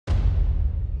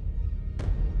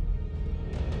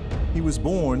He was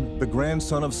born the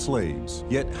grandson of slaves,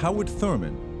 yet Howard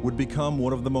Thurman would become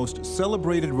one of the most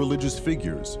celebrated religious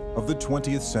figures of the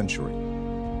 20th century.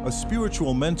 A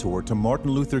spiritual mentor to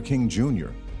Martin Luther King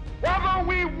Jr. Whether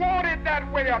we want it that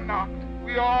way or not,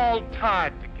 we all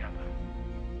tied together.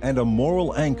 And a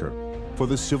moral anchor for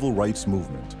the civil rights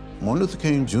movement. Martin Luther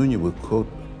King Jr. would quote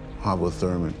Howard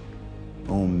Thurman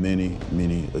on many,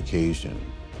 many occasions.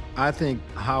 I think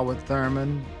Howard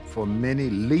Thurman, for many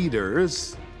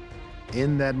leaders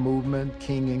in that movement,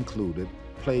 King included,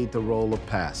 played the role of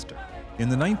pastor. In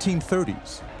the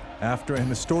 1930s, after an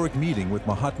historic meeting with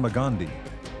Mahatma Gandhi,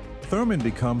 Thurman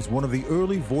becomes one of the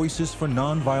early voices for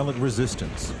nonviolent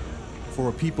resistance, for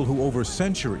a people who over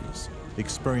centuries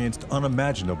experienced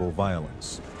unimaginable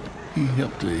violence. He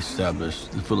helped to establish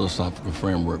the philosophical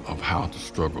framework of how to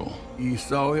struggle. He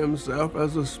saw himself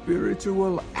as a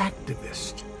spiritual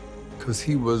activist because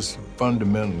he was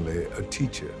fundamentally a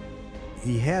teacher.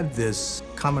 He had this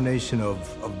combination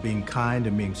of being kind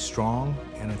and being strong,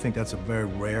 and I think that's a very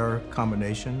rare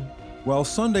combination. While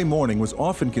Sunday morning was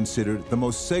often considered the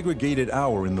most segregated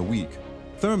hour in the week,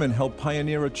 Thurman helped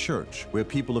pioneer a church where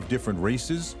people of different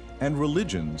races and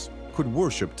religions could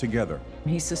worship together.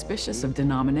 He's suspicious of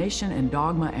denomination and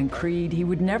dogma and creed. He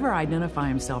would never identify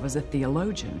himself as a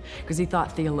theologian because he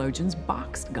thought theologians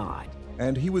boxed God.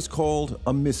 And he was called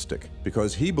a mystic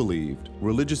because he believed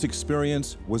religious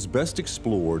experience was best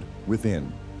explored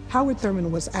within. Howard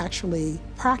Thurman was actually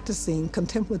practicing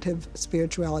contemplative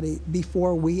spirituality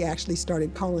before we actually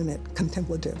started calling it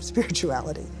contemplative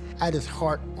spirituality. At his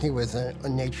heart, he was a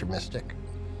nature mystic.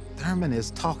 Thurman is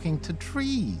talking to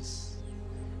trees.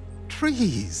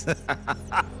 Trees.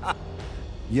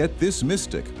 Yet this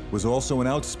mystic was also an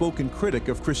outspoken critic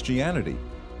of Christianity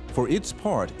for its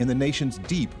part in the nation's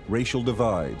deep racial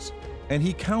divides, and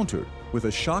he countered with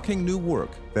a shocking new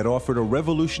work that offered a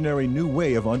revolutionary new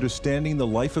way of understanding the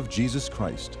life of Jesus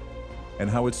Christ and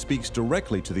how it speaks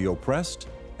directly to the oppressed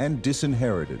and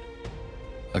disinherited.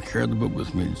 I carry the book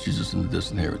with me, Jesus and the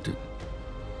Disinherited,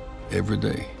 every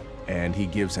day. And he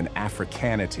gives an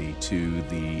Africanity to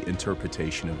the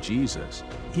interpretation of Jesus.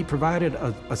 He provided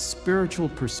a spiritual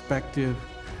perspective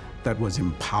that was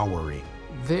empowering.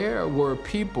 There were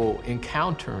people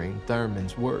encountering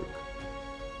Thurman's work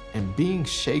and being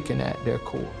shaken at their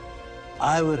core.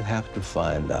 I would have to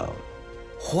find out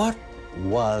what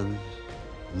was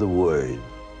the word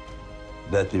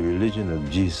that the religion of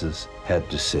Jesus had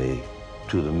to say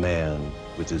to the man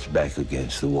with his back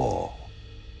against the wall.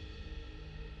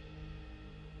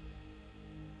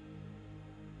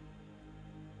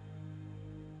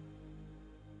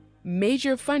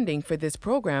 Major funding for this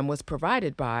program was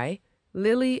provided by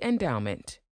Lilly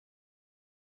Endowment.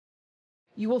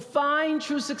 You will find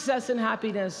true success and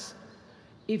happiness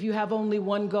if you have only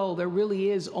one goal. There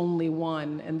really is only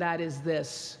one, and that is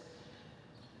this: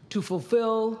 to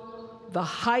fulfill the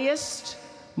highest,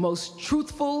 most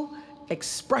truthful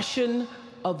expression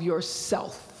of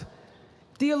yourself.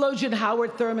 Theologian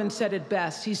Howard Thurman said it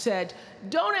best. He said,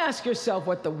 "Don't ask yourself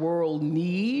what the world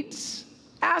needs.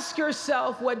 Ask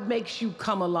yourself what makes you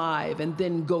come alive, and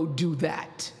then go do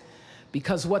that.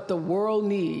 Because what the world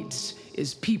needs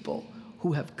is people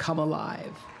who have come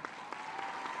alive."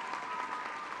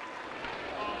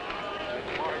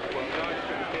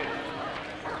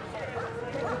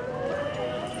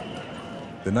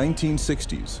 The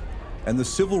 1960s and the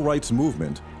civil rights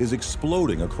movement is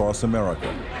exploding across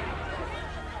America.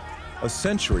 A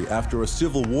century after a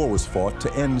civil war was fought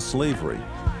to end slavery,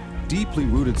 deeply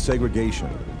rooted segregation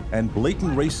and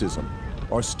blatant racism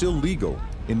are still legal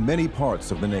in many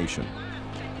parts of the nation.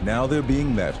 Now they're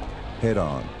being met head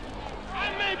on.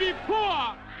 I may be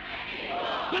poor,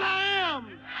 but I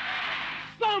am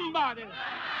somebody.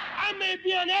 I may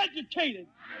be uneducated,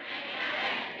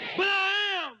 but I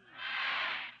am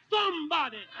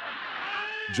somebody.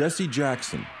 Jesse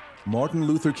Jackson, Martin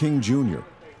Luther King Jr.,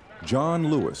 John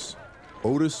Lewis,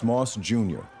 Otis Moss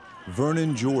Jr.,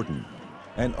 Vernon Jordan,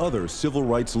 and other civil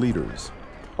rights leaders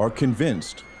are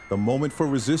convinced the moment for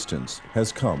resistance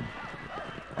has come.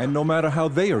 And no matter how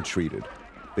they are treated,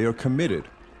 they are committed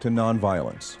to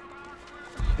nonviolence.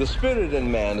 The spirit in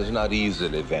man is not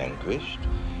easily vanquished.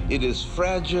 It is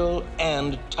fragile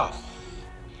and tough.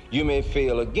 You may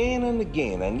fail again and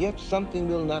again, and yet something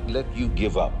will not let you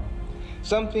give up.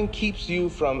 Something keeps you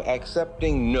from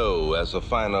accepting no as a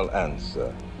final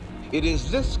answer. It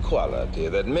is this quality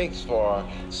that makes for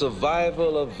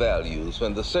survival of values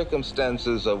when the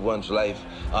circumstances of one's life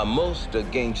are most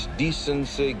against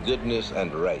decency, goodness,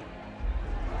 and right.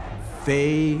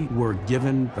 They were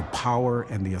given the power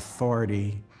and the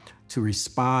authority to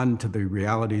respond to the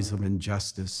realities of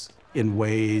injustice in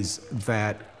ways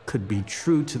that could be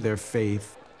true to their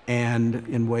faith and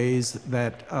in ways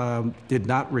that did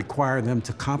not require them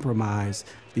to compromise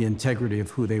the integrity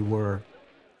of who they were.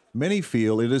 Many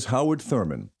feel it is Howard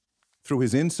Thurman, through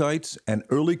his insights and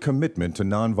early commitment to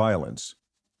nonviolence,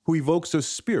 who evokes a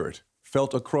spirit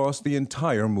felt across the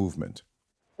entire movement.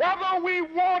 Whether we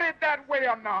want it that way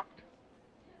or not,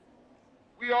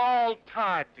 we are all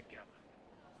tied together.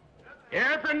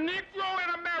 Every Negro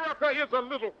in America is a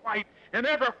little white, and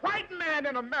every white man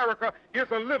in America is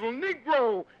a little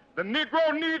Negro. The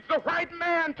Negro needs the white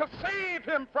man to save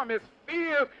him from his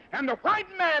fears, and the white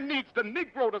man needs the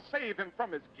Negro to save him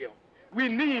from his guilt. We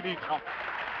need each other.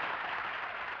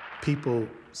 People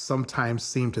sometimes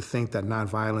seem to think that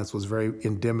nonviolence was very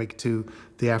endemic to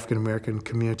the African-American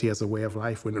community as a way of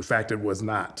life, when in fact it was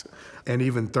not. And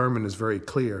even Thurman is very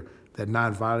clear that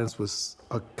nonviolence was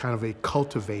a kind of a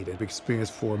cultivated experience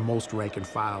for most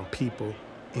rank-and-file people,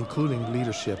 including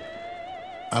leadership.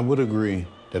 I would agree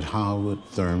that Howard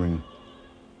Thurman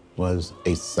was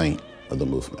a saint of the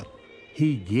movement.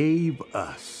 He gave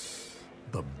us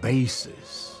the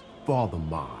basis for the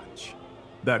march,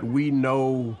 that we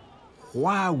know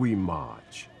why we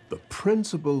march, the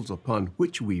principles upon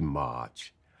which we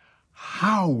march,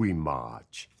 how we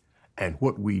march, and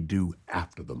what we do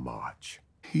after the march.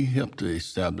 He helped to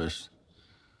establish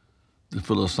the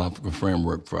philosophical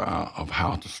framework of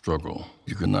how to struggle.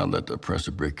 You cannot let the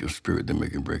oppressor break your spirit, then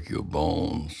make him break your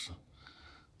bones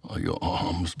or your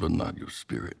arms, but not your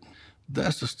spirit.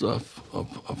 That's the stuff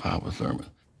of Howard Thurman.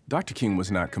 Dr. King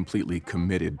was not completely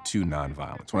committed to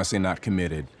nonviolence. When I say not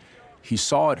committed, he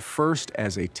saw it first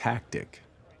as a tactic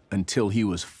until he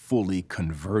was fully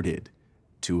converted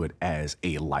to it as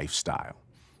a lifestyle.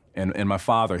 And my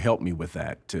father helped me with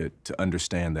that, to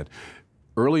understand that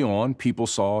early on, people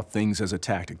saw things as a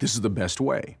tactic. This is the best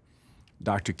way.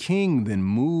 Dr. King then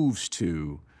moves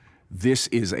to, this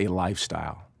is a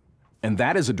lifestyle. And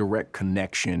that is a direct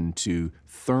connection to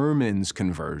Thurman's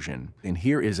conversion. And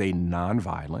here is a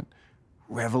nonviolent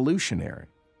revolutionary.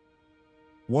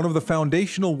 One of the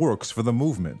foundational works for the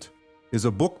movement is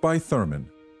a book by Thurman,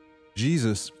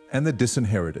 Jesus and the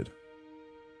Disinherited.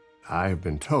 I have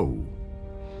been told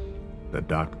that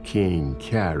Dr. King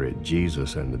carried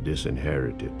Jesus and the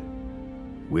Disinherited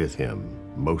with him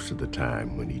most of the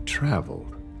time when he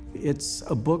traveled. It's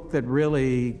a book that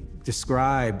really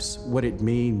describes what it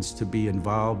means to be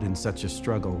involved in such a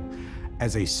struggle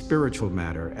as a spiritual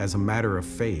matter, as a matter of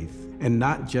faith, and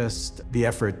not just the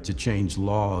effort to change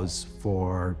laws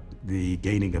for the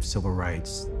gaining of civil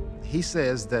rights. He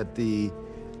says that the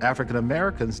African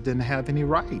Americans didn't have any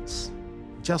rights,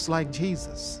 just like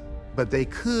Jesus. But they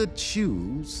could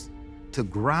choose to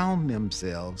ground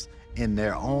themselves in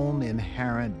their own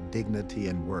inherent dignity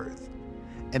and worth.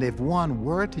 And if one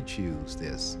were to choose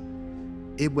this,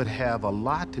 it would have a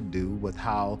lot to do with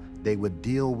how they would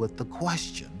deal with the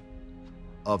question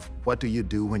of what do you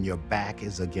do when your back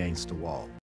is against the wall.